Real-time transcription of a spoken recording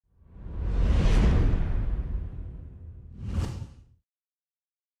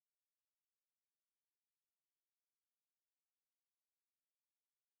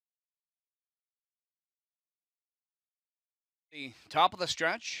The top of the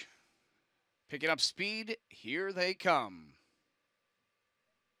stretch, picking up speed. Here they come.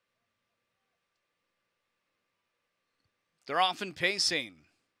 They're often pacing.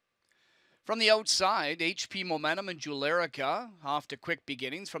 From the outside, HP Momentum and Julerica off to quick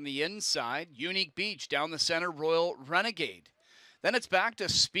beginnings. From the inside, Unique Beach down the center, Royal Renegade. Then it's back to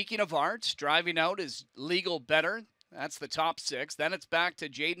Speaking of Art. Driving out is Legal Better. That's the top six. Then it's back to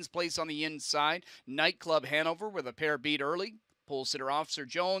Jaden's Place on the inside. Nightclub Hanover with a pair beat early. Pole sitter Officer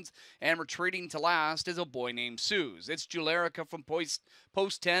Jones, and retreating to last is a boy named Suze. It's Julerica from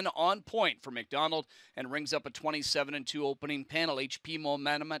post 10 on point for McDonald and rings up a 27-2 opening panel. HP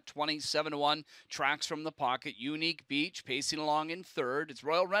Momentum at 27-1 tracks from the pocket. Unique Beach pacing along in third. It's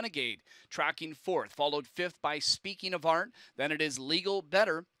Royal Renegade tracking fourth, followed fifth by Speaking of Art. Then it is Legal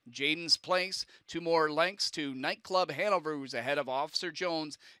Better. Jaden's Place, 2 more lengths to Nightclub Hanover, who's ahead of Officer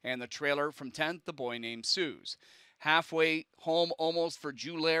Jones, and the trailer from 10th, the boy named Suze. Halfway home almost for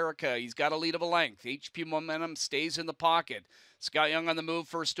Julerica. He's got a lead of a length. HP Momentum stays in the pocket. Scott Young on the move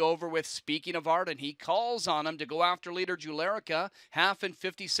first over with Speaking of Art, and he calls on him to go after leader Julerica, half in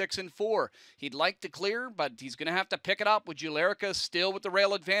 56-4. He'd like to clear, but he's going to have to pick it up with Julerica still with the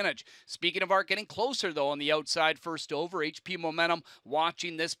rail advantage. Speaking of Art getting closer, though, on the outside first over. HP Momentum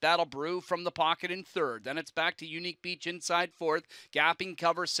watching this battle brew from the pocket in third. Then it's back to Unique Beach inside fourth. Gapping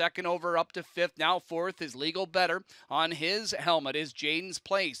cover second over up to fifth. Now fourth is Legal Better. On his helmet is Jaden's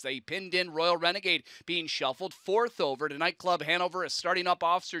Place. They pinned in Royal Renegade being shuffled fourth over to Nightclub Hanover is starting up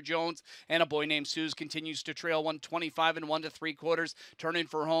Officer Jones, and a boy named Suze continues to trail 125 and 1 3/4, turning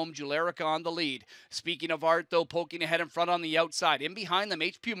for home. Julerica on the lead. Speaking of Art, though, poking ahead in front on the outside. In behind them,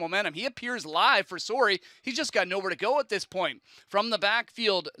 HP Momentum. He appears live for Sorry. He's just got nowhere to go at this point. From the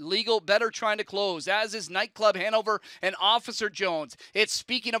backfield, Legal Better trying to close, as is Nightclub Hanover and Officer Jones. It's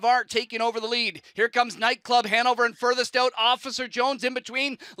Speaking of Art taking over the lead. Here comes Nightclub Hanover, and furthest out, Officer Jones in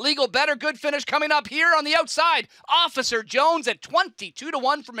between. Legal Better, good finish coming up here on the outside. Officer Jones at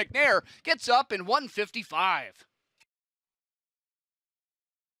 22-1 for McNair gets up in 155.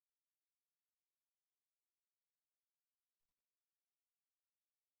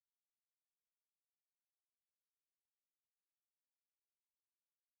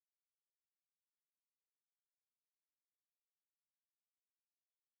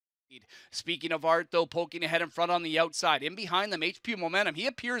 Speaking of Art, though, poking ahead in front on the outside. In behind them, HP Momentum. He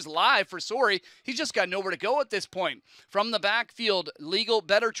appears live for Sorry. He's just got nowhere to go at this point. From the backfield, Legal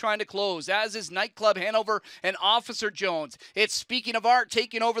Better trying to close, as is Nightclub Hanover and Officer Jones. It's Speaking of Art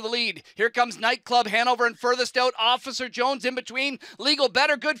taking over the lead. Here comes Nightclub Hanover, and furthest out, Officer Jones in between. Legal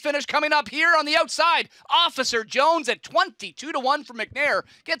Better, good finish coming up here on the outside. Officer Jones at 22-1 for McNair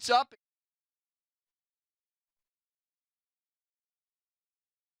gets up.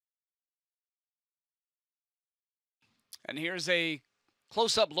 And here's a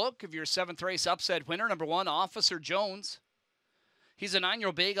close-up look of your 7th race upset winner, number 1, Officer Jones. He's a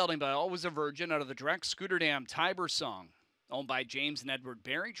 9-year-old bay gelding by Always a Virgin out of the direct Scooter Dam Tiber Song, owned by James and Edward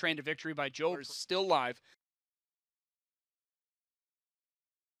Barry, trained to victory by Joe, still live.